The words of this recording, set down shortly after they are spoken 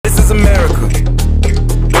America.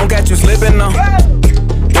 Don't catch you slipping now.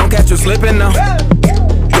 Don't catch you slipping now.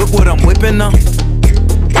 Look what I'm whipping now.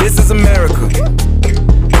 This is America.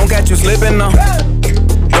 Don't catch you slipping now.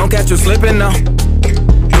 Don't catch you slipping now.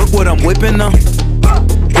 Look what I'm whipping now.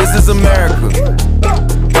 This is America.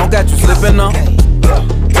 Don't catch you slipping now.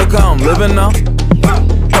 Look how I'm living now.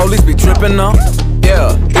 Police be tripping now.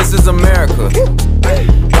 Yeah, this is America.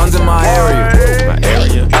 Guns in my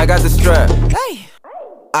area. I got the strap.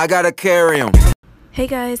 I gotta carry 'em. Hey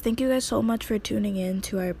guys, thank you guys so much for tuning in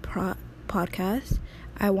to our podcast.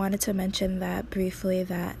 I wanted to mention that briefly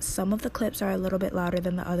that some of the clips are a little bit louder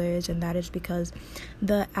than the others, and that is because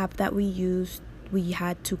the app that we used, we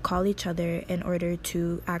had to call each other in order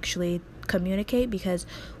to actually communicate because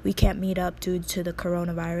we can't meet up due to the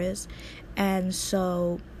coronavirus. And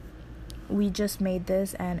so we just made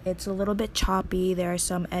this and it's a little bit choppy. There are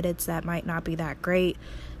some edits that might not be that great,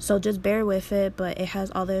 so just bear with it, but it has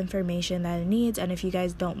all the information that it needs. And if you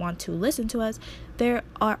guys don't want to listen to us, there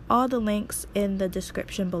are all the links in the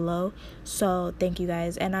description below. So thank you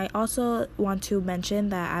guys. And I also want to mention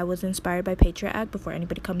that I was inspired by Patriot Act. Before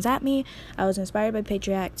anybody comes at me, I was inspired by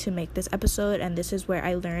Patriot Act to make this episode, and this is where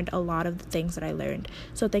I learned a lot of the things that I learned.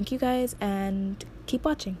 So thank you guys and keep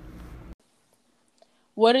watching.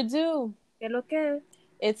 What it do? Okay.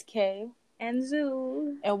 It's Kay And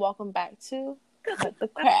Zoo. and welcome back to Cut the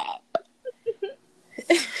Crap.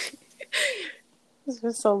 It's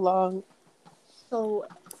been so long. So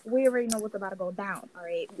we already know what's about to go down, all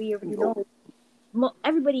right? We already know.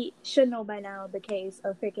 Everybody should know by now the case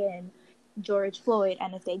of freaking George Floyd,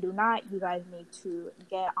 and if they do not, you guys need to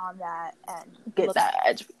get on that and Get that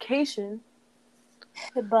education.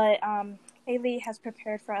 But Haley has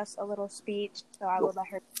prepared for us a little speech, so I will let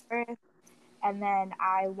her first. And then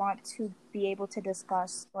I want to be able to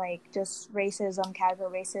discuss, like, just racism,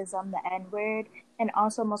 casual racism, the N-word, and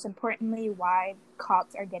also, most importantly, why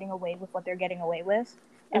cops are getting away with what they're getting away with,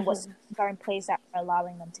 and what are in place that are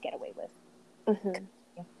allowing them to get away with.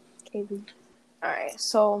 Yeah. Kaylee. All right,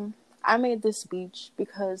 so I made this speech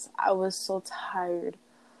because I was so tired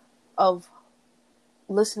of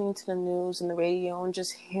listening to the news and the radio and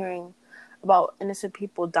just hearing about innocent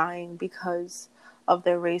people dying because of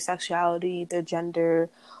their race, sexuality, their gender,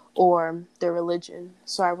 or their religion.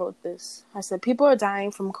 So I wrote this. I said, people are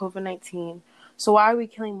dying from COVID-19. So why are we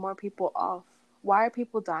killing more people off? Why are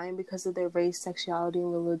people dying because of their race, sexuality,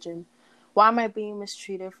 and religion? Why am I being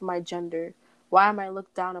mistreated for my gender? Why am I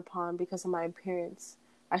looked down upon because of my appearance?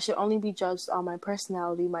 I should only be judged on my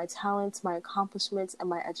personality, my talents, my accomplishments, and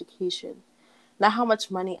my education. Not how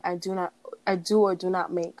much money I do or do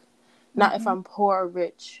not make. Not if I'm poor or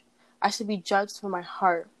rich. I should be judged for my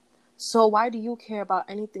heart. So why do you care about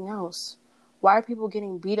anything else? Why are people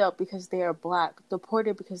getting beat up because they are black,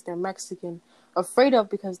 deported because they're Mexican, afraid of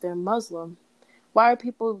because they're Muslim? Why are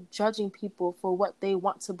people judging people for what they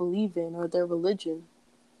want to believe in or their religion?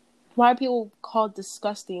 Why are people called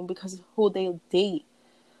disgusting because of who they date?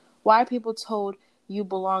 Why are people told you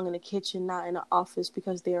belong in a kitchen, not in an office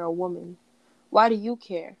because they are a woman? Why do you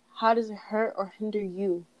care? How does it hurt or hinder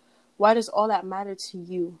you? Why does all that matter to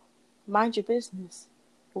you? Mind your business.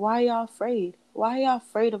 Why are y'all afraid? Why are y'all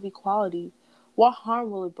afraid of equality? What harm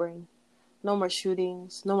will it bring? No more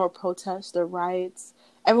shootings, no more protests or riots.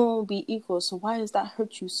 Everyone will be equal, so why does that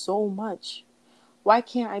hurt you so much? Why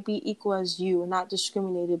can't I be equal as you and not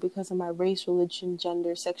discriminated because of my race, religion,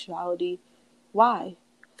 gender, sexuality? Why?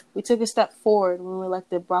 We took a step forward when we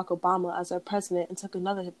elected Barack Obama as our president and took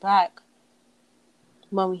another hit back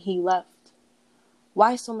when he left.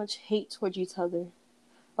 Why so much hate towards each other?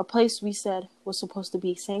 A place we said was supposed to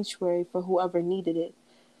be a sanctuary for whoever needed it.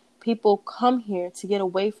 People come here to get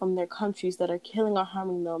away from their countries that are killing or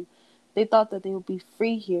harming them. They thought that they would be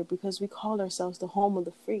free here because we called ourselves the home of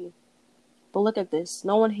the free. But look at this.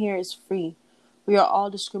 No one here is free. We are all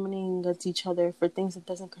discriminating against each other for things that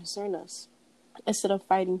doesn't concern us, instead of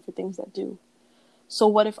fighting for things that do. So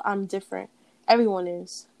what if I'm different? Everyone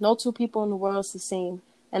is. No two people in the world is the same.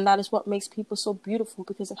 And that is what makes people so beautiful,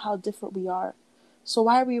 because of how different we are. So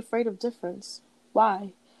why are we afraid of difference?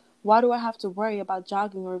 Why? Why do I have to worry about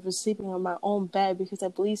jogging or even sleeping on my own bed because I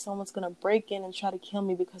believe someone's going to break in and try to kill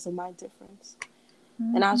me because of my difference?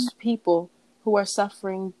 And as people who are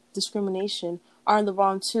suffering discrimination are in the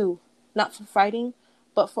wrong too. Not for fighting,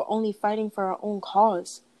 but for only fighting for our own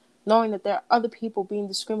cause. Knowing that there are other people being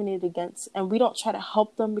discriminated against, and we don't try to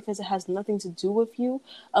help them because it has nothing to do with you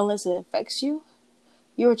unless it affects you.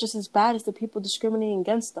 You are just as bad as the people discriminating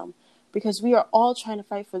against them, because we are all trying to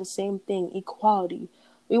fight for the same thing, equality.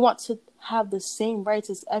 We want to have the same rights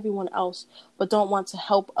as everyone else, but don't want to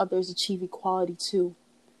help others achieve equality too.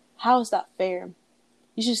 How is that fair?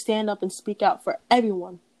 You should stand up and speak out for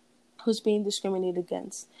everyone who's being discriminated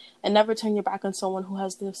against, and never turn your back on someone who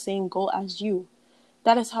has the same goal as you.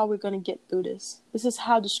 That is how we're going to get through this. This is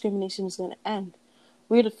how discrimination is going to end.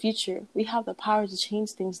 We're the future. We have the power to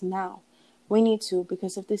change things now. We need to,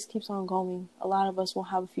 because if this keeps on going, a lot of us won't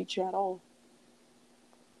have a future at all.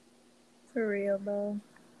 For real, though.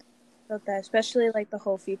 About that, especially like the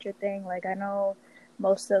whole future thing. Like, I know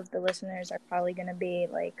most of the listeners are probably gonna be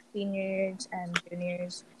like seniors and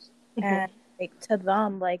juniors, and like to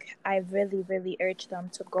them, like I really, really urge them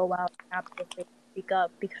to go out and absolutely speak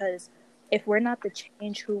up, because if we're not the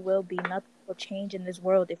change, who will be? Nothing will change in this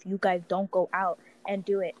world if you guys don't go out and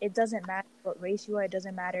do it. It doesn't matter what race you are. It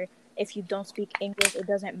doesn't matter if you don't speak English. It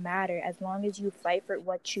doesn't matter. As long as you fight for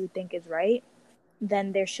what you think is right,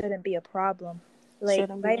 then there shouldn't be a problem. Like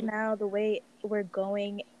right now, the way we're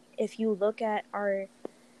going, if you look at our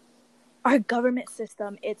government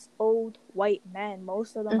system, it's old white men.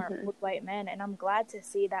 Most of them are old white men, and I'm glad to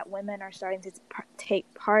see that women are starting to take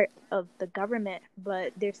part of the government,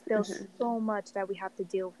 but there's still so much that we have to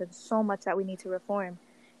deal with, so much that we need to reform.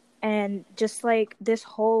 And just like this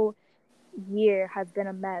whole year has been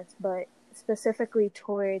a mess, but specifically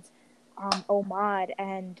towards Omad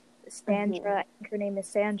and Sandra, I think her name is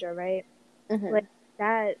Sandra, right? Like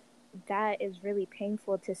that is really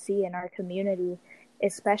painful to see in our community,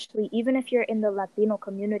 especially even if you're in the Latino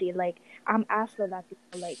community. Like, I'm Afro-Latino,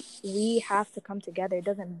 like we have to come together. It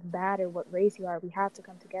doesn't matter what race you are, we have to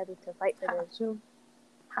come together to fight for this.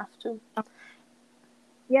 Have to.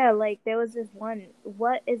 Yeah, like there was this one,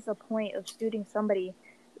 what is the point of shooting somebody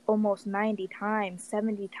almost 90 times,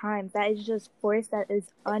 70 times? That is just force that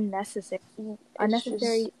is unnecessary.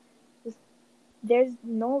 There's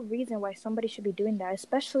no reason why somebody should be doing that,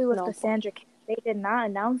 especially with the Sandra case. They did not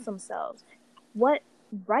announce themselves. What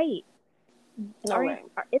right?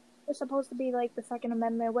 It's supposed to be like the Second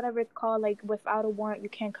Amendment, whatever it's called, like without a warrant you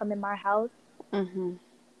can't come in my house.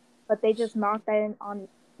 But they just knocked that in on,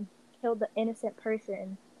 killed the innocent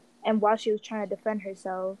person, and while she was trying to defend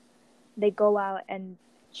herself, they go out and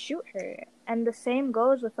shoot her. And the same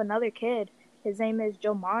goes with another kid. His name is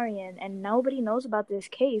Jomarian, and nobody knows about this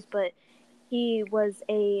case, but he was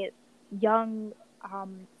a young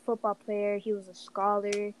football player. He was a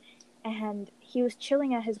scholar, and he was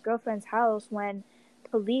chilling at his girlfriend's house when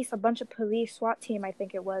a bunch of police, SWAT team, I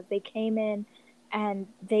think it was, they came in and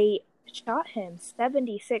they shot him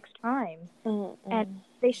 76 times. And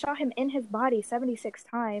they shot him in his body 76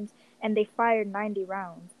 times, and they fired 90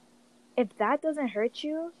 rounds. If that doesn't hurt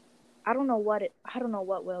you, I don't know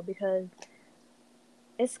what will, because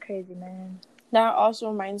it's crazy, man. That also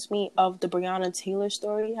reminds me of the Breonna Taylor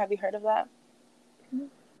story. Have you heard of that?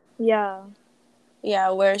 Yeah.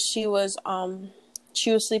 Yeah, where she was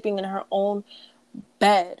sleeping in her own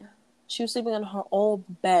bed.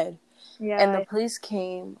 Yeah. And the police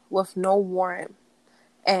came with no warrant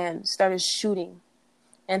and started shooting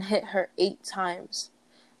and hit her 8 times.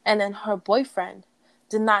 And then her boyfriend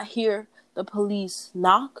did not hear the police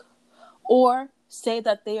knock or say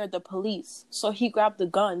that they are the police. So he grabbed a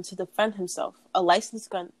gun to defend himself, a licensed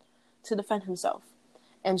gun to defend himself,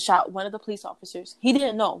 and shot one of the police officers. He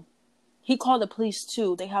didn't know. He called the police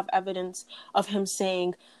too. They have evidence of him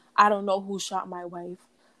saying, I don't know who shot my wife.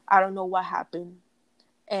 I don't know what happened.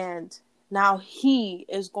 And now he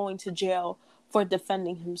is going to jail for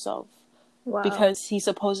defending himself. Wow. Because he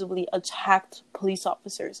supposedly attacked police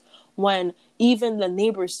officers, when even the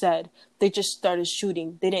neighbors said they just started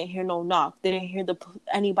shooting. They didn't hear no knock. They didn't hear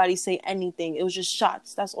anybody say anything. It was just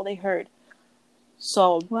shots. That's all they heard.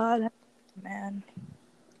 So, wow, man.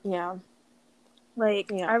 Yeah.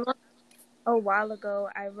 I wrote a while ago.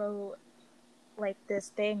 I wrote like this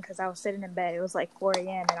thing because I was sitting in bed. It was like 4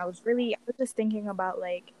 a.m. and I was just thinking about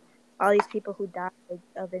like all these people who died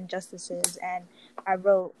of injustices, and I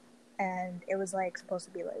wrote. And it was like supposed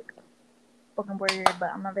to be like spoken word, but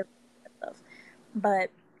I'm not really stuff. But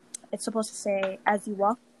it's supposed to say, as you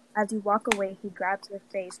walk away, he grabs your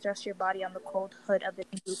face, thrusts your body on the cold hood of the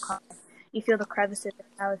blue car. You feel the crevices and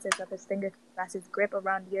calluses of his fingertips as his grip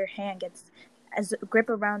around your hand gets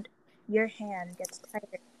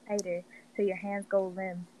tighter till your hands go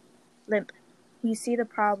limp. You see the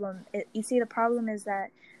problem. The problem is that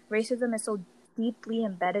racism is so deeply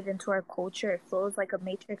embedded into our culture. It flows like a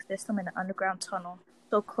matrix system in an underground tunnel,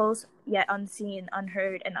 so close yet unseen,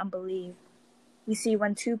 unheard, and unbelieved. You see,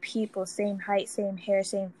 when two people, same height, same hair,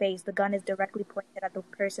 same face, the gun is directly pointed at the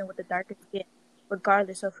person with the darker skin,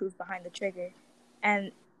 regardless of who's behind the trigger.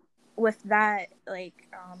 And with that,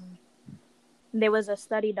 there was a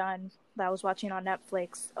study done that I was watching on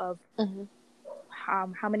Netflix of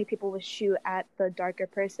how many people would shoot at the darker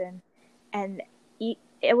person, and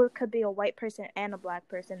could be a white person and a black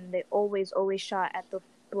person, and they always shot at the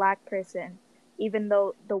black person, even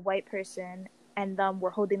though the white person and them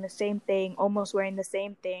were holding the same thing, almost wearing the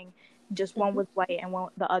same thing, just one was white and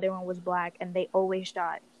the other one was black, and they always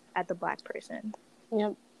shot at the black person.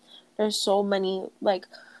 Yep. There's so many, like,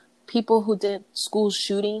 people who did school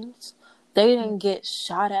shootings. They didn't get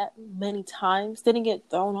shot at many times. They didn't get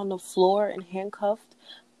thrown on the floor and handcuffed.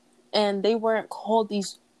 And they weren't called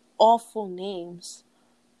these awful names.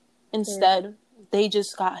 Instead, they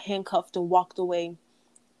just got handcuffed and walked away.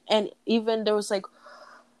 And even there was, like,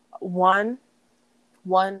 one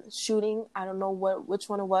shooting. I don't know which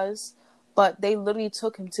one it was. But they literally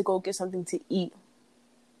took him to go get something to eat.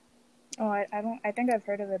 Oh, I think I've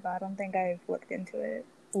heard of it, but I don't think I've looked into it.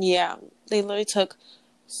 Yeah, they literally took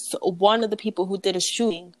one of the people who did a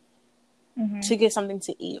shooting to get something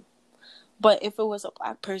to eat. But if it was a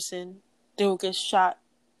black person, they would get shot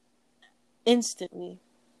instantly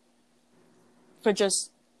for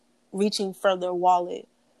just reaching for their wallet,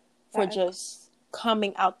 for just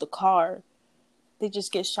coming out the car. They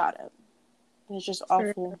just get shot at. It's just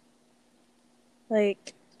awful.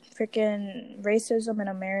 Like, freaking racism in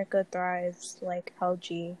America thrives like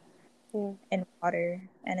algae in water,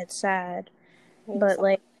 and it's sad. But,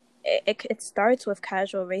 like, it starts with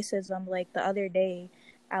casual racism. Like, the other day,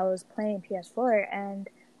 I was playing PS4, and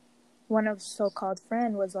one of so-called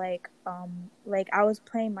friend was like, I was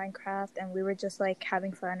playing Minecraft, and we were just, like,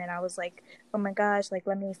 having fun, and I was like, oh my gosh, like,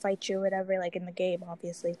 let me fight you, whatever, like, in the game,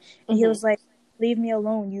 obviously. And he was like, leave me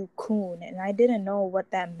alone, you coon. And I didn't know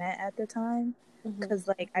what that meant at the time, because,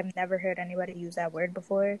 like, I've never heard anybody use that word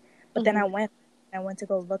before. But then I went to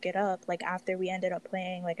go look it up, like, after we ended up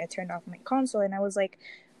playing. Like, I turned off my console, and I was like,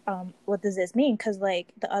 what does this mean? Because, like,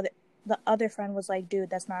 the other friend was like, dude,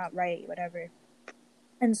 that's not right, whatever.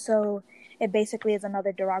 And so it basically is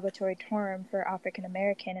another derogatory term for African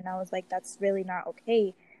American, and I was like, that's really not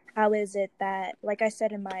okay. How is it that, like I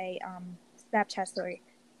said in my Snapchat story,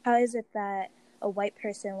 how is it that a white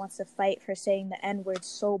person wants to fight for saying the N-word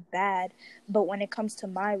so bad, but when it comes to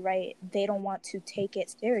my right, they don't want to take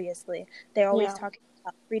it seriously? They're always talking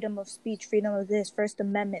about freedom of speech, freedom of this, First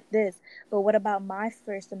Amendment this, but what about my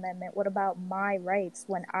First Amendment? What about my rights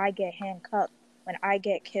when I get handcuffed, when I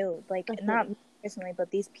get killed? Like, not me personally, but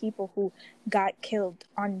these people who got killed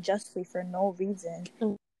unjustly for no reason.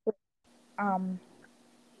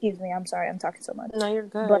 Excuse me, I'm sorry, I'm talking so much. No, you're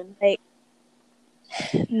good. But, like,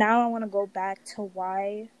 now I want to go back to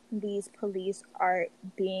why these police are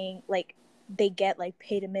being, like, they get, like,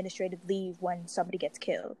 paid administrative leave when somebody gets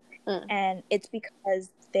killed. And it's because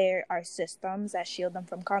there are systems that shield them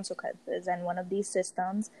from consequences. And one of these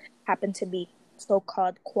systems happen to be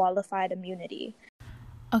so-called qualified immunity.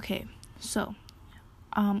 Okay, so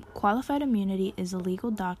qualified immunity is a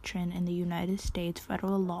legal doctrine in the United States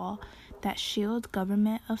federal law that shields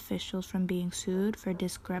government officials from being sued for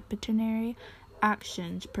discretionary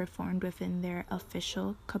actions performed within their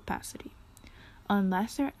official capacity,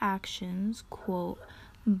 unless their actions, quote,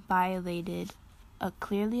 violated a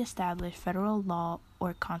clearly established federal law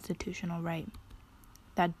or constitutional right.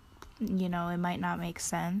 That, you know, it might not make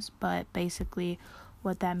sense, but basically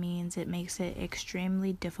what that means, it makes it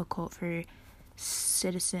extremely difficult for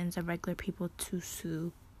citizens and regular people to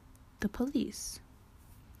sue the police.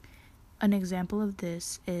 An example of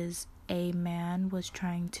this is a man was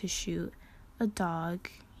trying to shoot a dog.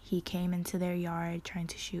 He came into their yard trying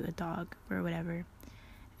to shoot a dog or whatever,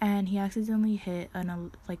 and he accidentally hit a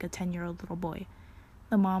 10-year-old little boy.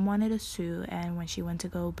 The mom wanted to sue, and when she went to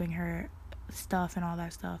go bring her stuff and all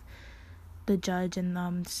that stuff, the judge and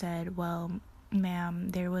them said, well, ma'am,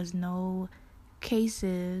 there was no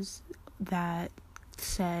cases that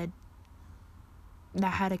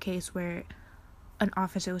had a case where an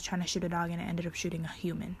officer was trying to shoot a dog and it ended up shooting a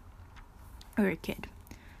human or a kid.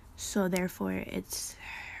 So therefore,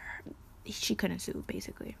 she couldn't sue,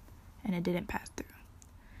 basically, and it didn't pass through.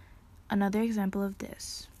 Another example of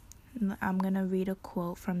this, I'm going to read a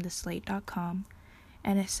quote from the Slate.com,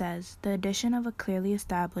 and it says, the addition of a clearly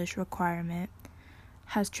established requirement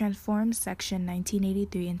has transformed Section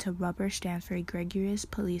 1983 into rubber stamps for egregious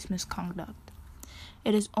police misconduct.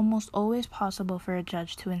 It is almost always possible for a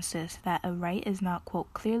judge to insist that a right is not,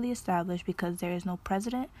 quote, clearly established because there is no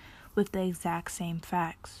precedent with the exact same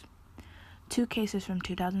facts. 2 cases from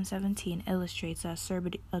 2017 illustrates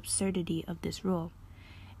the absurdity of this rule.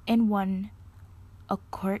 In one, a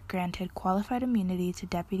court granted qualified immunity to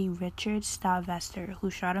Deputy Richard Stavester, who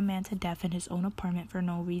shot a man to death in his own apartment for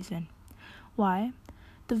no reason. Why?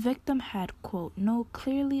 The victim had, quote, no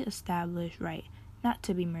clearly established right not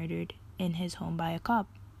to be murdered in his home by a cop.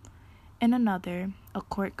 In another, a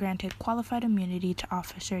court granted qualified immunity to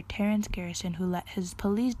Officer Terrence Garrison, who let his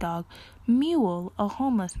police dog mule a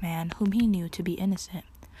homeless man whom he knew to be innocent.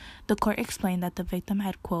 The court explained that the victim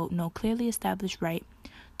had, quote, no clearly established right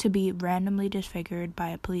to be randomly disfigured by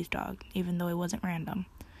a police dog, even though it wasn't random.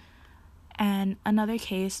 And another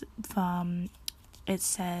case, it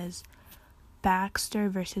says Baxter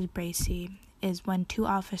versus Bracey, is when 2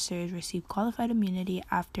 officers received qualified immunity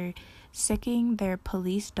after sicking their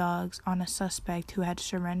police dogs on a suspect who had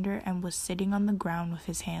surrendered and was sitting on the ground with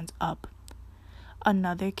his hands up.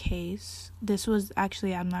 Another case, this was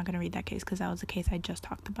actually, I'm not going to read that case because that was the case I just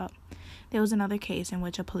talked about. There was another case in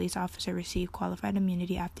which a police officer received qualified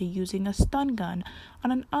immunity after using a stun gun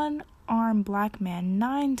on an unarmed black man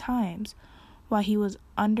 9 times while he was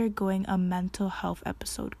undergoing a mental health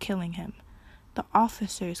episode, killing him. The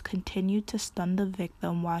officers continued to stun the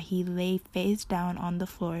victim while he lay face down on the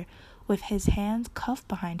floor with his hands cuffed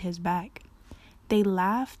behind his back. They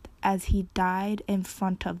laughed as he died in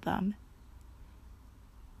front of them.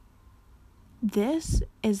 This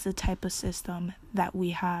is the type of system that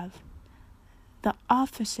we have. The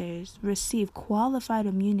officers receive qualified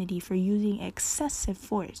immunity for using excessive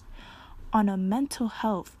force on a mental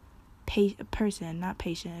health on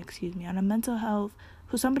a mental health,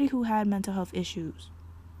 somebody who had mental health issues.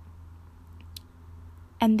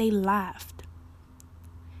 And they laughed,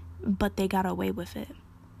 but they got away with it.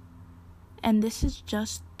 And this is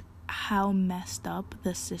just how messed up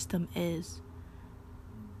the system is,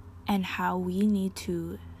 and how we need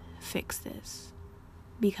to fix this,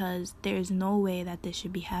 because there's no way that this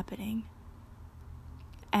should be happening.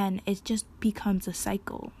 And it just becomes a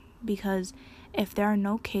cycle, because if there are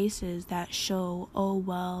no cases that show,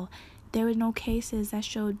 there were no cases that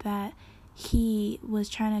showed that he was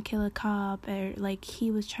trying to kill a cop, or like he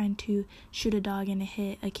was trying to shoot a dog and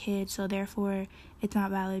hit a kid, so therefore it's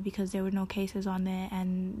not valid because there were no cases on it,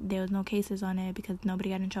 and there was no cases on it because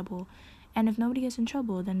nobody got in trouble. And if nobody gets in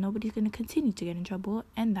trouble, then nobody's going to continue to get in trouble,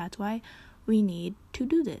 and that's why we need to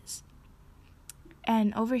do this.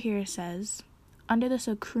 And over here it says, under the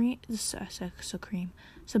Supreme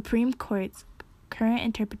Court's current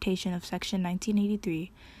interpretation of Section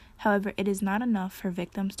 1983, however, it is not enough for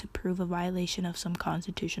victims to prove a violation of some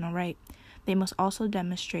constitutional right. They must also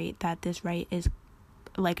demonstrate that this right is,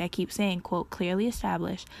 like I keep saying, quote, clearly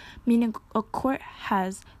established, meaning a court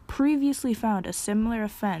has previously found a similar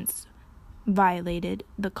offense violated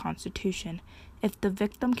the Constitution. If the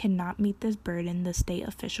victim cannot meet this burden, the state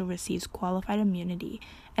official receives qualified immunity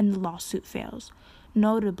and the lawsuit fails.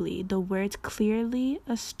 Notably, the words clearly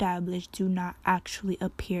established do not actually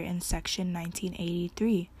appear in Section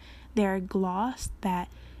 1983. They are glossed that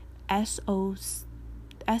SCOTUS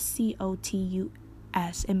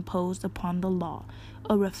imposed upon the law,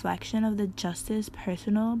 a reflection of the justice's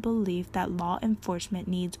personal belief that law enforcement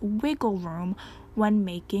needs wiggle room when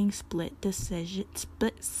making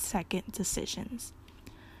split-second decisions.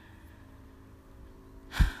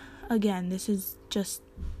 Again, this is just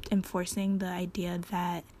enforcing the idea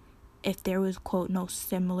that if there was, quote, no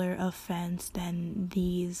similar offense, then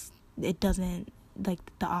it doesn't, like,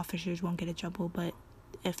 the officers won't get in trouble. But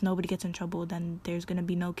if nobody gets in trouble, then there's going to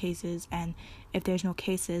be no cases, and if there's no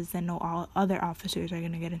cases, then all other officers are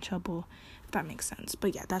going to get in trouble, if that makes sense.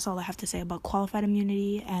 But yeah, that's all I have to say about qualified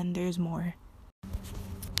immunity, and there's more.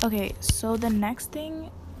 Okay, so the next thing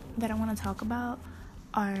that I want to talk about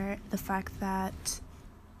are the fact that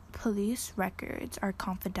police records are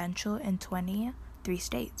confidential in 23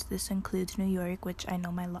 states. This includes New York, which I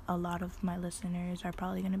know a lot of my listeners are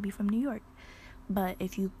probably going to be from New York. But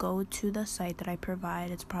if you go to the site that I provide,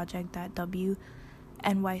 it's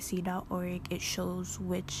project.wnyc.org, it shows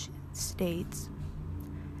which states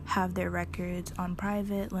have their records on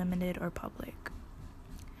private, limited, or public.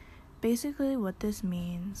 Basically, what this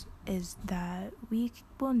means is that we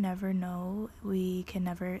will never know, we can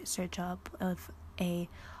never search up if a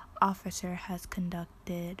officer has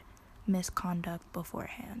conducted misconduct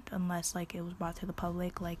beforehand, unless like it was brought to the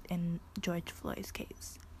public, like in George Floyd's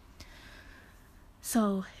case.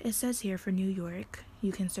 So it says here for New York,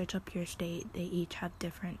 you can search up your state. They each have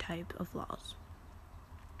different type of laws.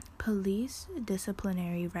 Police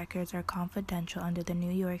disciplinary records are confidential under the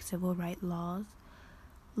New York Civil Rights Law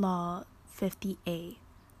 50A,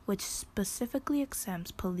 which specifically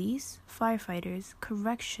exempts police, firefighters,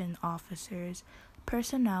 correction officers,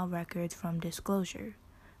 personnel records from disclosure.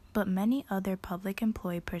 But many other public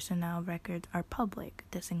employee personnel records are public.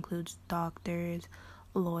 This includes doctors,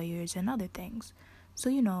 lawyers, and other things.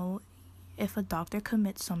 So, if a doctor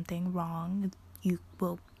commits something wrong, you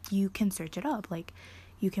can search it up. Like,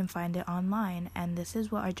 you can find it online. And this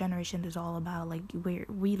is what our generation is all about. Like,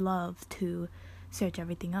 we love to search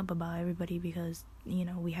everything up about everybody because, you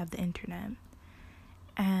know, we have the internet.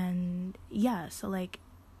 And yeah, so like,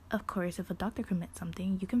 of course, if a doctor commits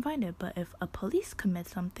something, you can find it. But if a police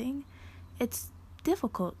commits something, it's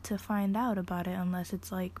difficult to find out about it unless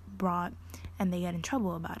it's like brought and they get in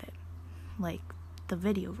trouble about it, like the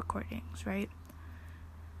video recordings, right?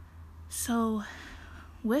 So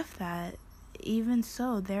with that, even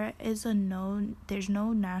so, there's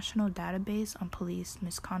no national database on police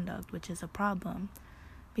misconduct, which is a problem,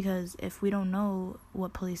 because if we don't know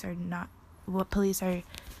what police are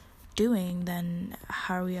doing, then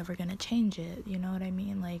how are we ever going to change it? You know what I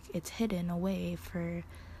mean? Like, it's hidden away for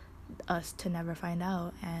us to never find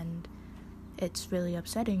out, and it's really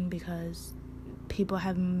upsetting because people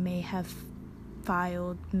may have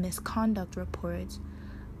filed misconduct reports,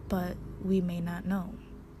 but we may not know.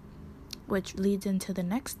 Which leads into the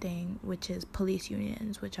next thing, which is police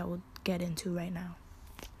unions, which I will get into right now.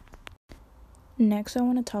 Next, I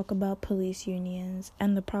want to talk about police unions.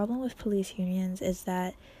 And the problem with police unions is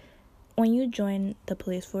that when you join the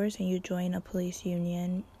police force and you join a police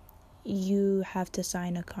union, you have to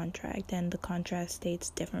sign a contract, and the contract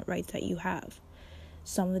states different rights that you have.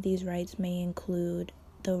 Some of these rights may include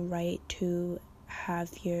the right to have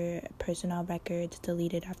your personnel records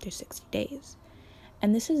deleted after 60 days.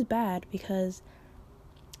 And this is bad because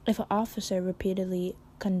if an officer repeatedly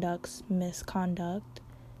conducts misconduct,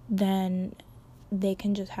 then they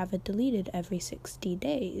can just have it deleted every 60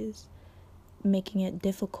 days, making it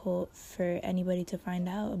difficult for anybody to find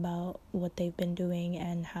out about what they've been doing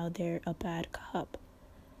and how they're a bad cop.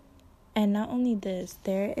 And not only this,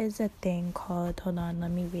 there is a thing called, hold on, let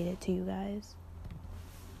me read it to you guys.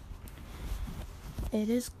 It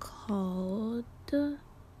is called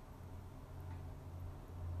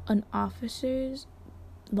an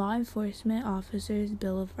law enforcement officer's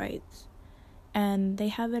Bill of Rights. And they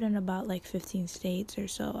have it in about like 15 states or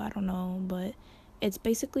so, I don't know, but it's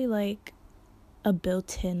basically like a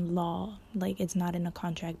built-in law. Like, it's not in a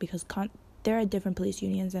contract because there are different police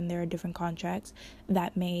unions and there are different contracts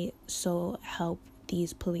that may so help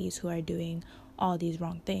these police who are doing all these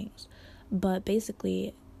wrong things. But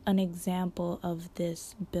basically, an example of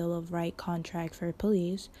this Bill of Rights contract for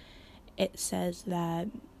police, it says that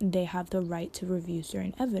they have the right to review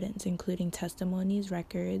certain evidence, including testimonies,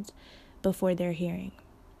 records, before their hearing,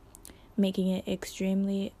 making it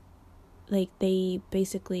extremely, like, they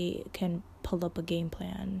basically can pull up a game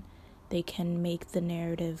plan. They can make the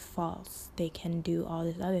narrative false. They can do all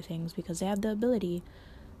these other things because they have the ability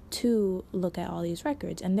to look at all these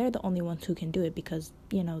records, and they're the only ones who can do it because,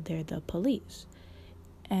 you know, they're the police.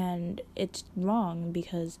 And it's wrong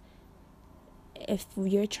because if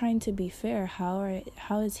you're trying to be fair,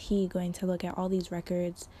 how is he going to look at all these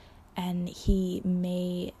records and she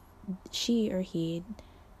or he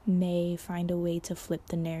may find a way to flip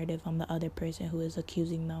the narrative on the other person who is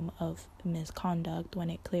accusing them of misconduct when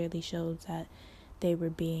it clearly shows that they were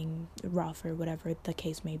being rough or whatever the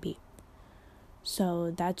case may be.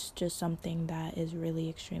 So that's just something that is really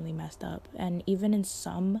extremely messed up. And even in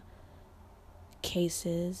some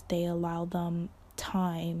cases, they allow them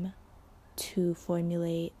time to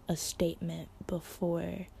formulate a statement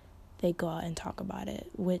before they go out and talk about it,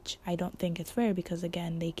 which I don't think is fair because,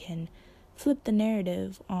 again, they can flip the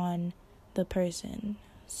narrative on the person.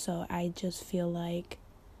 So I just feel like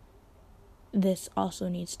this also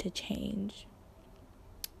needs to change.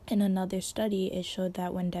 In another study, it showed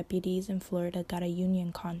that when deputies in Florida got a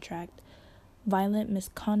union contract, violent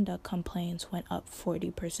misconduct complaints went up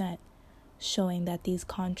 40%, showing that these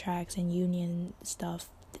contracts and union stuff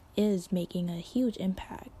is making a huge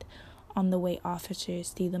impact on the way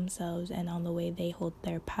officers see themselves and on the way they hold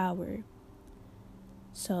their power.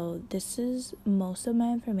 So this is most of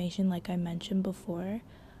my information. Like I mentioned before,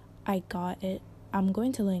 I got it. I'm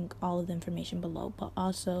going to link all of the information below, but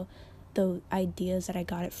also the ideas that I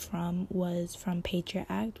got it from was from Patriot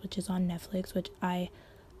Act, which is on Netflix, which I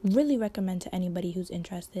really recommend to anybody who's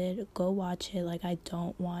interested. Go watch it. Like, I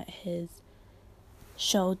don't want his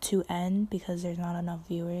show to end because there's not enough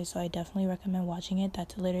viewers, so I definitely recommend watching it.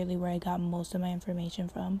 That's literally where I got most of my information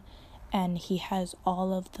from, and he has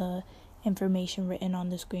all of the information written on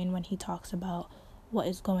the screen when he talks about what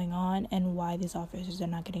is going on and why these officers are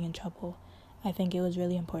not getting in trouble. I think it was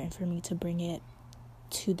really important for me to bring it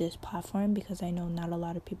to this platform because I know not a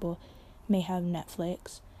lot of people may have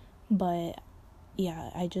Netflix, but yeah,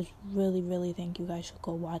 I just really think you guys should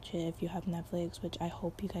go watch it if you have Netflix, which I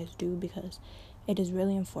hope you guys do, because it is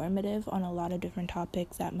really informative on a lot of different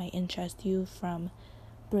topics that might interest you, from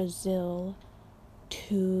Brazil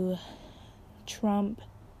to Trump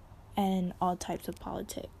and all types of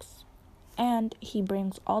politics. And he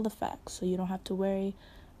brings all the facts, so you don't have to worry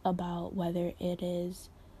about whether it is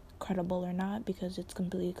credible or not, because it's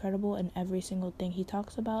completely credible. And every single thing he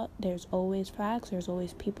talks about, there's always facts, there's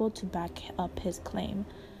always people to back up his claim.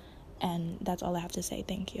 And that's all I have to say.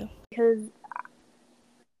 Thank you. Because,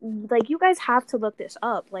 like, you guys have to look this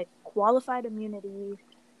up. Like, qualified immunity,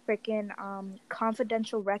 freaking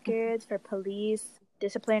confidential records for police,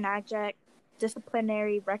 disciplinary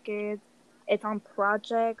records. It's on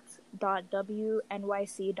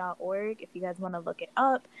project.wnyc.org if you guys want to look it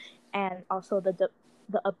up. And also the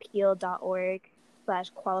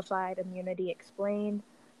appeal.org/qualified immunity explained.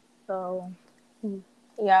 So,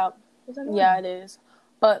 yeah, it is.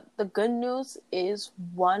 But the good news is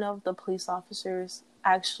one of the police officers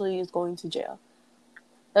actually is going to jail.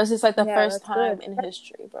 This is like the first time in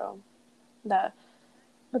history, bro. But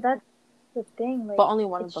that's the thing. Like, but only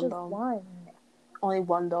one of them, just though. One. Only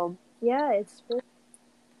one, though. Yeah, it's.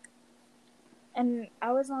 And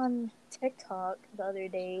I was on TikTok the other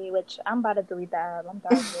day, which I'm about to delete that. I'm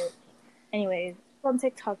done with it. Anyways, on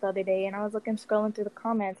TikTok the other day, and I was scrolling through the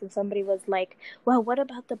comments, and somebody was like, "Well, what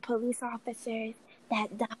about the police officers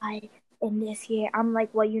that died in this year?" I'm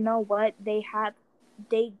like, well, you know what? They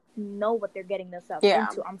know what they're getting themselves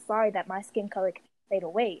into. I'm sorry that my skin color can fade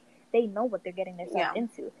away. They know what they're getting themselves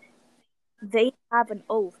into. They have an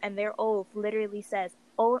oath, and their oath literally says,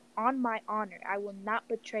 "Oh, on my honor, I will not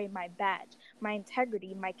betray my badge, my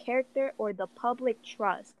integrity, my character, or the public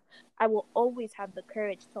trust. I will always have the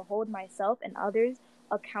courage to hold myself and others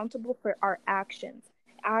accountable for our actions.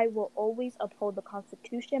 I will always uphold the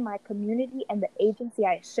Constitution, my community, and the agency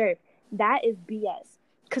I serve." That is BS.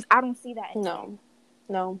 Because I don't see that anymore.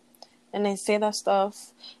 No. And they say that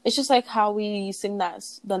stuff. It's just like how we sing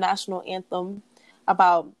the national anthem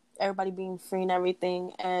about everybody being free and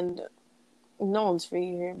everything, and no one's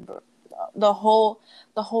free here. But the whole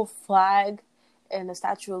flag and the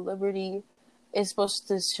Statue of Liberty is supposed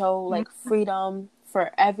to show like freedom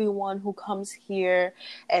for everyone who comes here,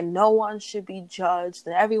 and no one should be judged,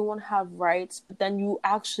 and everyone have rights. But then you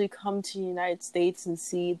actually come to the United States and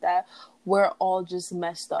see that we're all just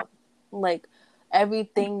messed up. Like,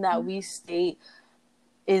 everything that we state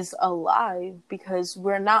is a lie, because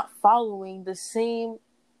we're not following the same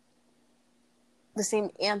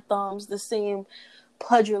anthems, the same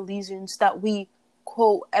Pledge of Allegiance that we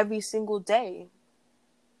quote every single day.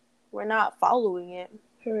 We're not following it.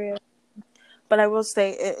 For real. But I will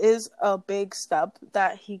say it is a big step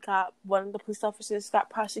that one of the police officers got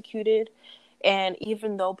prosecuted. And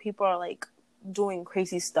even though people are like doing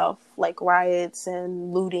crazy stuff like riots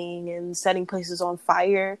and looting and setting places on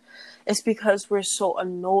fire, it's because we're so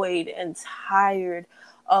annoyed and tired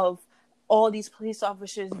of all these police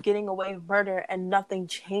officers getting away with murder and nothing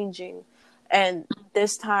changing. And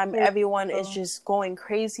this time everyone is just going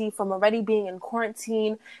crazy from already being in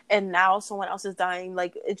quarantine, and now someone else is dying.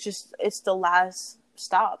 Like, it's the last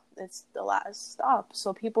stop. It's the last stop.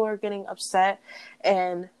 So people are getting upset,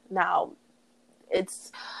 and now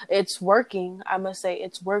it's working. I must say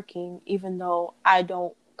it's working, even though I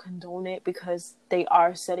don't condone it, because they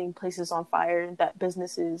are setting places on fire, that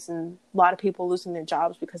businesses and a lot of people losing their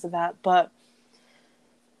jobs because of that. But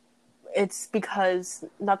it's because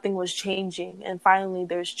nothing was changing, and finally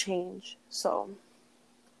there's change. So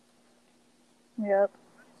yep.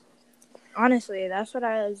 Honestly, that's what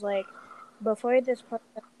I was like before this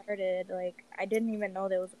protest started. Like, I didn't even know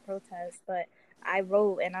there was a protest, but I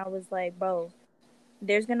wrote and I was like, bro,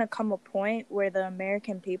 there's gonna come a point where the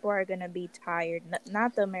American people are gonna be tired.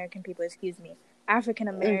 Not the American people, excuse me. African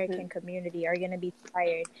American community are gonna be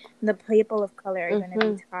tired. The people of color are gonna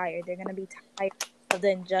be tired. They're gonna be tired of the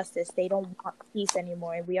injustice. They don't want peace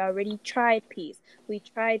anymore. We already tried peace. We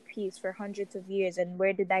tried peace for hundreds of years, and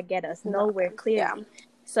where did that get us? Nowhere, clearly. Yeah.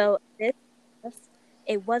 So it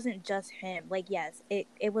wasn't just him. Like, yes,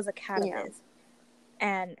 it was a catalyst.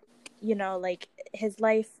 Yeah. And, you know, like, his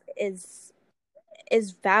life is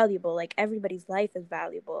valuable. Like, everybody's life is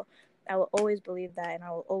valuable. I will always believe that, and I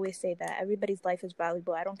will always say that everybody's life is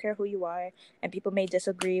valuable. I don't care who you are, and people may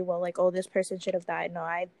disagree. Well, like, oh, this person should have died. No,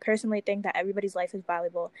 I personally think that everybody's life is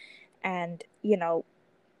valuable, and, you know,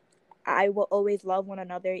 I will always love one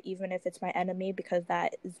another, even if it's my enemy, because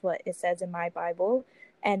that is what it says in my Bible,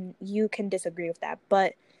 and you can disagree with that.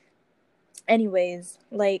 But anyways,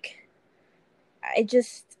 like,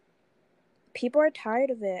 people are tired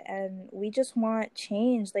of it, and we just want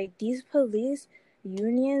change. Like, these police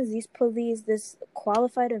unions, this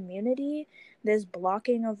qualified immunity, this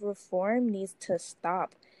blocking of reform needs to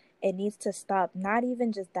stop. It needs to stop. Not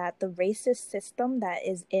even just that, the racist system that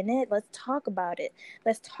is in it. Let's talk about it.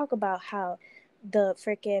 Let's talk about how the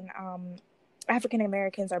freaking African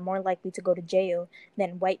Americans are more likely to go to jail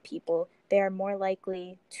than white people. They are more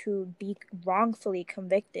likely to be wrongfully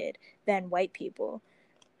convicted than white people.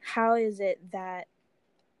 How is it that,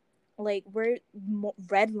 like, we're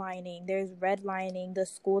redlining? There's redlining, the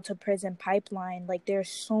school to prison pipeline. Like, there's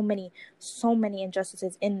so many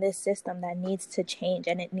injustices in this system that needs to change,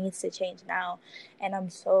 and it needs to change now. And I'm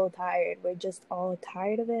so tired. We're just all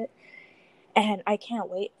tired of it. And I can't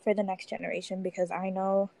wait for the next generation, because I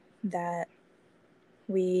know that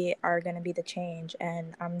we are going to be the change,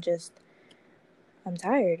 and I'm tired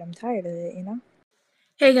of it, you know?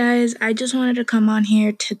 Hey guys, I just wanted to come on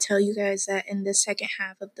here to tell you guys that in the second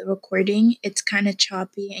half of the recording, it's kind of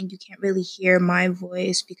choppy and you can't really hear my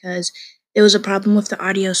voice because there was a problem with the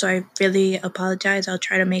audio, so I really apologize. I'll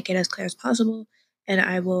try to make it as clear as possible, and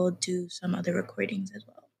I will do some other recordings as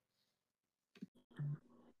well.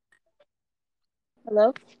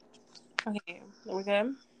 Hello? Okay, are we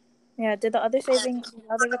good? Yeah, did the other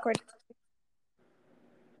recording?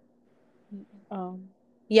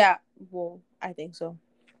 Yeah, well, I think so.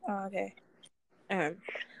 Oh, okay.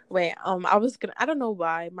 Wait, I don't know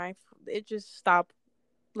why it just stopped,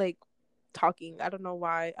 like, talking. I don't know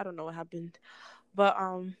why. I don't know what happened. But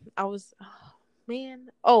I was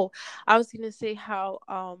I was gonna say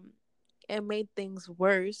how it made things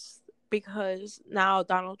worse because now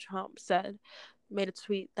Donald Trump made a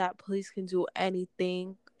tweet that police can do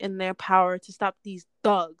anything in their power to stop these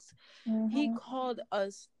thugs. Mm-hmm. He called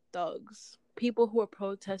us thugs, people who are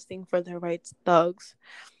protesting for their rights, thugs.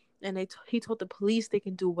 And he told the police they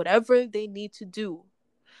can do whatever they need to do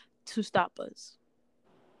to stop us.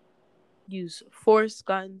 Use force,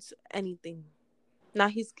 guns, anything. Now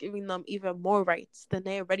he's giving them even more rights than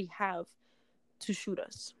they already have to shoot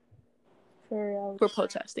us for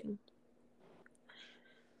protesting.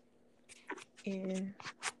 And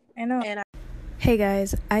I know. Hey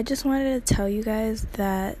guys, I just wanted to tell you guys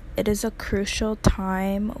that it is a crucial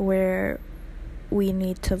time where we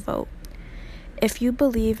need to vote. If you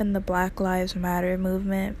believe in the Black Lives Matter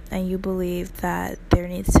movement and you believe that there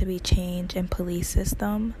needs to be change in police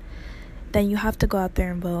system, then you have to go out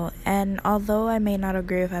there and vote. And although I may not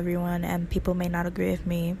agree with everyone and people may not agree with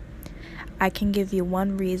me, I can give you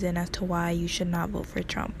one reason as to why you should not vote for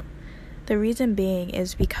Trump. The reason being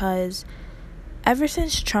is because ever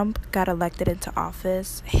since Trump got elected into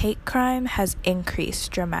office, hate crime has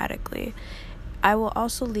increased dramatically. I will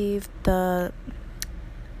also leave the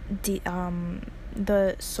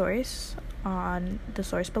source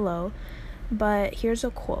below, but here's a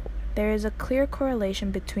quote. There is a clear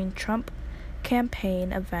correlation between Trump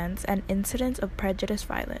campaign events and incidents of prejudice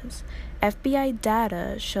violence. FBI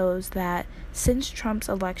data shows that since Trump's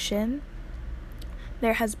election,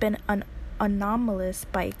 there has been an anomalous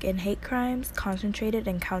spike in hate crimes concentrated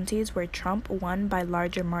in counties where Trump won by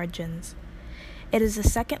larger margins. It is the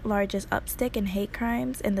second largest uptick in hate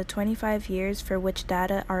crimes in the 25 years for which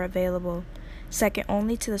data are available, second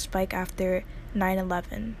only to the spike after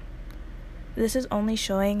 9/11. This is only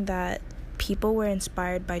showing that people were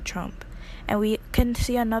inspired by Trump. And we can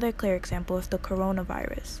see another clear example with the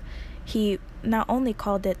coronavirus. He not only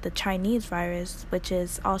called it the Chinese virus, which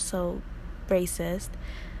is also racist,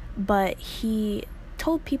 but he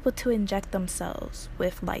told people to inject themselves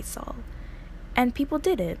with Lysol. And people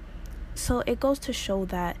did it. So it goes to show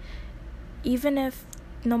that even if,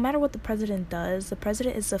 no matter what the president does, the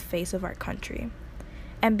president is the face of our country.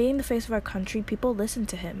 And being the face of our country, people listen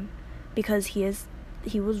to him because he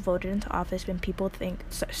was voted into office when people think,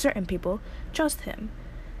 certain people trust him.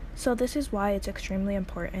 So this is why it's extremely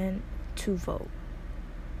important to vote.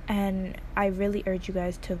 And I really urge you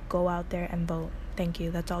guys to go out there and vote. Thank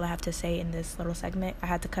you. That's all I have to say in this little segment. I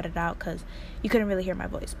had to cut it out because you couldn't really hear my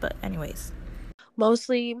voice. But anyways.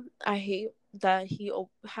 Mostly, I hate that he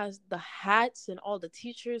has the hats and all the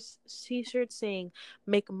t-shirts saying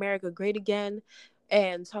 "Make America Great Again,"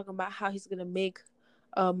 and talking about how he's gonna make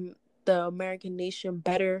the American nation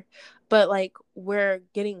better. But like, we're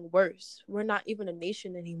getting worse. We're not even a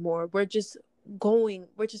nation anymore. We're just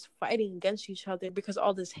fighting against each other because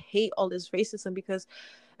all this hate, all this racism, because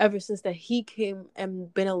ever since that he came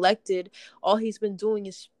and been elected, all he's been doing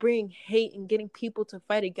is spreading hate and getting people to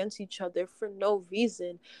fight against each other for no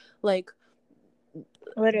reason. Like,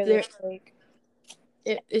 literally,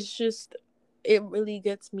 it's just, it really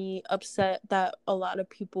gets me upset that a lot of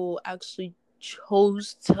people actually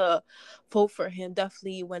chose to vote for him.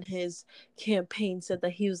 Definitely when his campaign said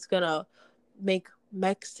that he was gonna make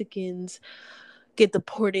Mexicans get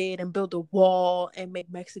deported and build a wall and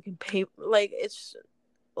make Mexican pay. Like, it's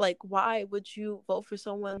like, why would you vote for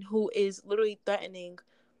someone who is literally threatening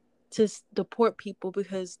to deport people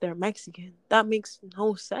because they're Mexican. That makes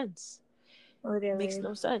no sense. Literally. Makes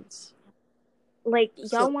no sense. Like,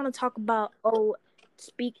 y'all want to talk about, oh,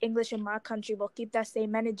 speak English in my country. Well, keep that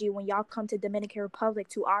same energy when y'all come to Dominican Republic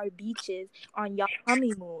to our beaches on y'all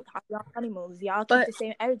honeymoon. Y'all keep the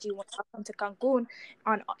same energy when y'all come to Cancun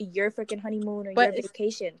on your freaking honeymoon or your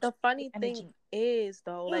vacation. The funny thing is,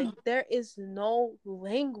 though, like, there is no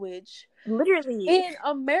language literally in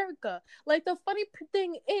America. Like, the funny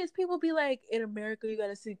thing is, people be like, in America you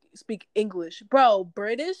gotta speak English. Bro,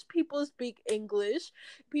 British people speak English,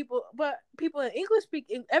 but people in English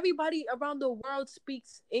everybody around the world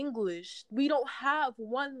speaks English. We don't have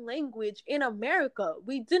one language in America.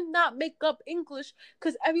 We did not make up English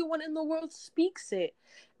because everyone in the world speaks it.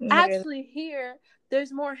 Actually, here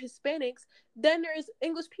there's more Hispanics than there is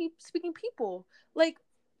English speaking people. Like,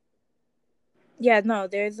 yeah, no,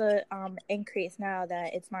 there's a increase now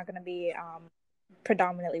that it's not gonna be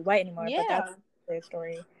predominantly white anymore. Yeah. But that's their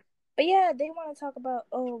story. But yeah, they want to talk about,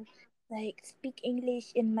 oh, like, speak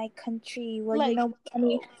English in my country. Well, like,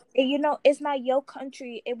 it's not your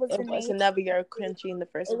country. It was never your country in the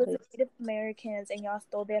first place. It was the Native Americans, and y'all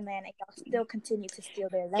stole their land, and y'all still continue to steal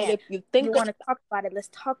their land. And if you want to talk about it, let's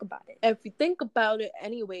talk about it. If you think about it,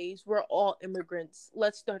 anyways, we're all immigrants.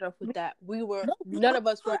 Let's start off with that. None of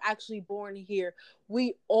us were actually born here.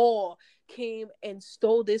 We all came and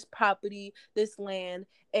stole this property, this land,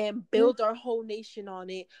 and built our whole nation on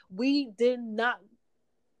it. We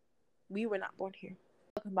were not born here.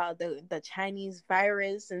 Talking about the Chinese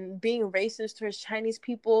virus and being racist towards Chinese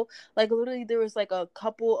people. Like, literally, there was like a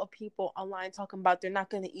couple of people online talking about they're not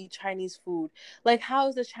going to eat Chinese food. Like, how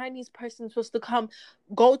is the Chinese person supposed to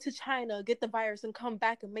go to China, get the virus, and come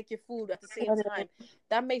back and make your food at the same time?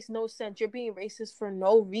 That makes no sense. You're being racist for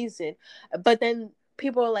no reason. But then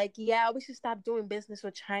people are like, yeah, we should stop doing business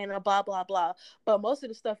with China, blah, blah, blah. But most of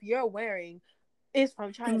the stuff you're wearing is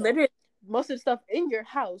from China. Literally. Most of the stuff in your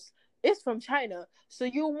house is from China. So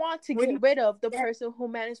you want to get rid of the person who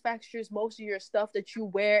manufactures most of your stuff that you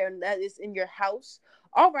wear and that is in your house.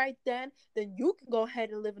 All right, then you can go ahead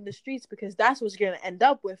and live in the streets, because that's what you're going to end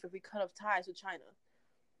up with if we cut off ties with China.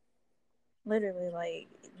 Literally, like,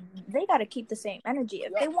 they got to keep the same energy.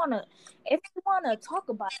 If they want to talk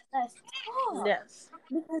about it, let's talk. Yes.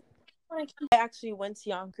 I actually went to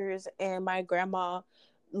Yonkers, and my grandma,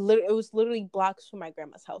 it was literally blocks from my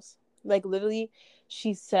grandma's house. Like, literally,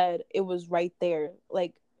 she said it was right there.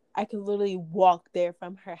 Like, I could literally walk there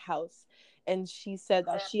from her house. And she said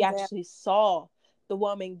that she actually saw the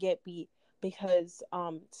woman get beat because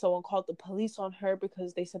someone called the police on her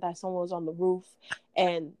because they said that someone was on the roof.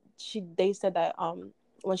 And they said that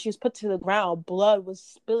when she was put to the ground, blood was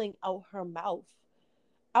spilling out her mouth.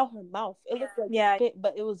 It looked like spit,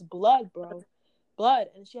 but it was blood, bro. Blood.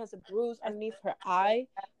 And she has a bruise underneath her eye.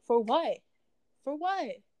 For what?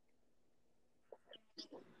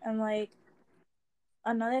 And, like,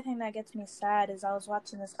 another thing that gets me sad is I was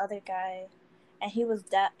watching this other guy, and he was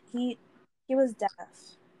deaf. He was deaf,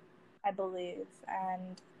 I believe,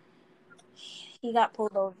 and he got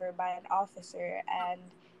pulled over by an officer, and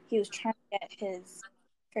he was trying to get his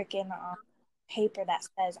freaking paper that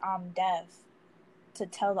says I'm deaf to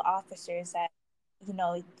tell the officers that,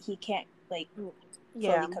 he can't, like, fully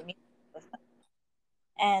communicate with them.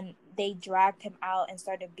 And they dragged him out and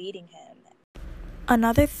started beating him.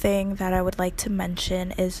 Another thing that I would like to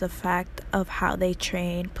mention is the fact of how they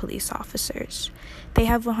train police officers. They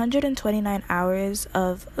have 129 hours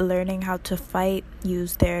of learning how to fight,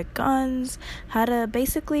 use their guns, how to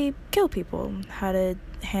basically kill people, how to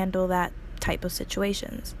handle that type of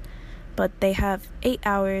situations. But they have 8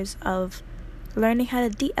 hours of learning how to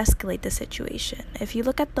de-escalate the situation. If you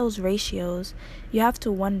look at those ratios, you have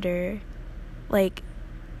to wonder, like,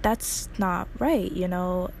 that's not right,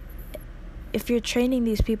 If you're training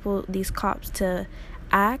these cops to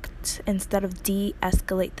act instead of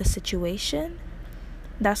de-escalate the situation,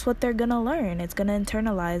 that's what they're gonna learn. It's gonna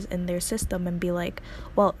internalize in their system and be like,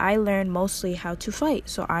 well, I learned mostly how to fight,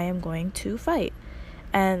 so I am going to fight.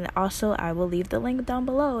 And also, I will leave the link down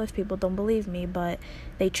below if people don't believe me, but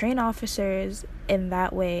they train officers in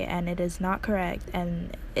that way, and it is not correct.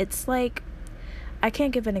 And it's like, I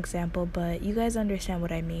can't give an example, but you guys understand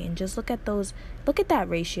what I mean. Just look at that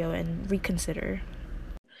ratio and reconsider.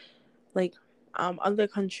 Like, other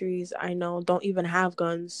countries I know don't even have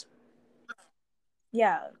guns.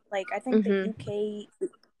 Yeah, like, I think the UK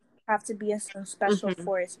have to be in some special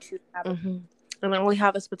force to have and they only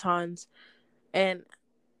have us batons, and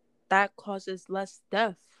that causes less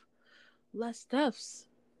deaths.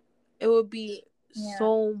 It would be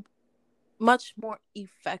so much more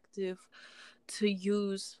effective to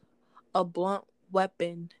use a blunt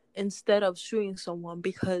weapon instead of shooting someone,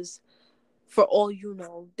 because for all you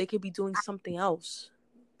know, they could be doing something else.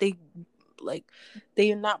 They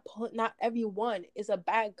are not everyone is a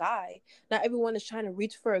bad guy. Not everyone is trying to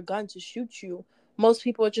reach for a gun to shoot you. Most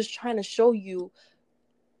people are just trying to show you,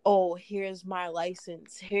 oh, here's my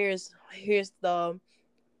license. Here's the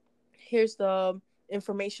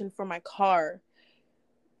information for my car.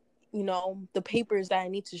 You know, the papers that I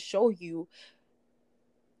need to show you,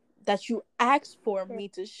 that you asked for me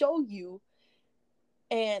to show you.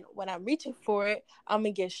 And when I'm reaching for it, I'm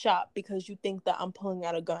going to get shot because you think that I'm pulling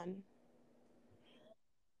out a gun.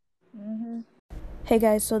 Mm-hmm. Hey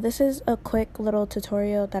guys, so this is a quick little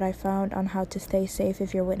tutorial that I found on how to stay safe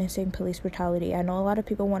if you're witnessing police brutality. I know a lot of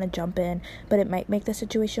people want to jump in, but it might make the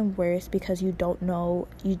situation worse because you don't know.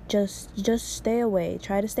 You just stay away.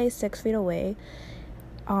 Try to stay 6 feet away.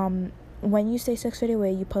 When you stay 6 feet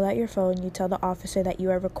away, you pull out your phone, you tell the officer that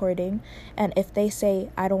you are recording, and if they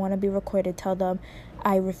say, I don't want to be recorded, tell them,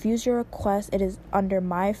 I refuse your request. It is under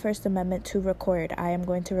my First Amendment to record. I am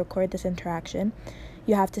going to record this interaction.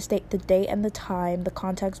 You have to state the date and the time, the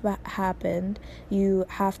context what happened. You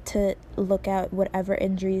have to look at whatever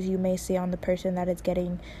injuries you may see on the person that is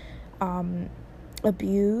getting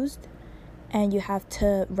abused. And you have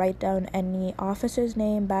to write down any officer's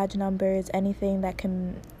name, badge numbers, anything that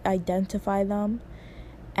can identify them.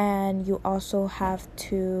 And you also have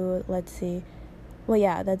to,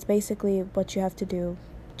 that's basically what you have to do.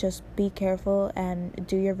 Just be careful and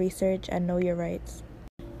do your research and know your rights.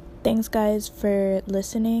 Thanks guys for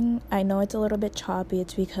listening. I know it's a little bit choppy.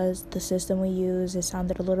 It's because the system we use, it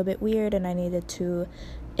sounded a little bit weird and I needed to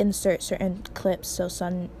insert certain clips, so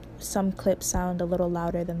some clips sound a little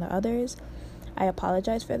louder than the others. I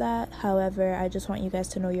apologize for that. However, I just want you guys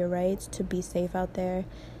to know your rights, to be safe out there,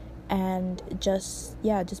 and just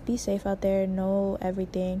be safe out there, know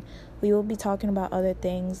everything. We will be talking about other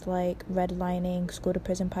things like redlining, school to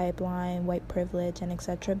prison pipeline, white privilege, and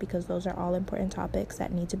etc., because those are all important topics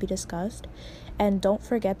that need to be discussed. And don't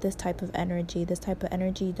forget this type of energy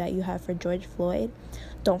that you have for George Floyd.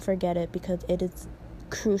 Don't forget it, because it is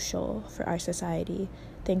crucial for our society.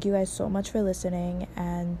 Thank you guys so much for listening,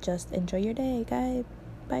 and just enjoy your day, guys.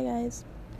 Bye guys.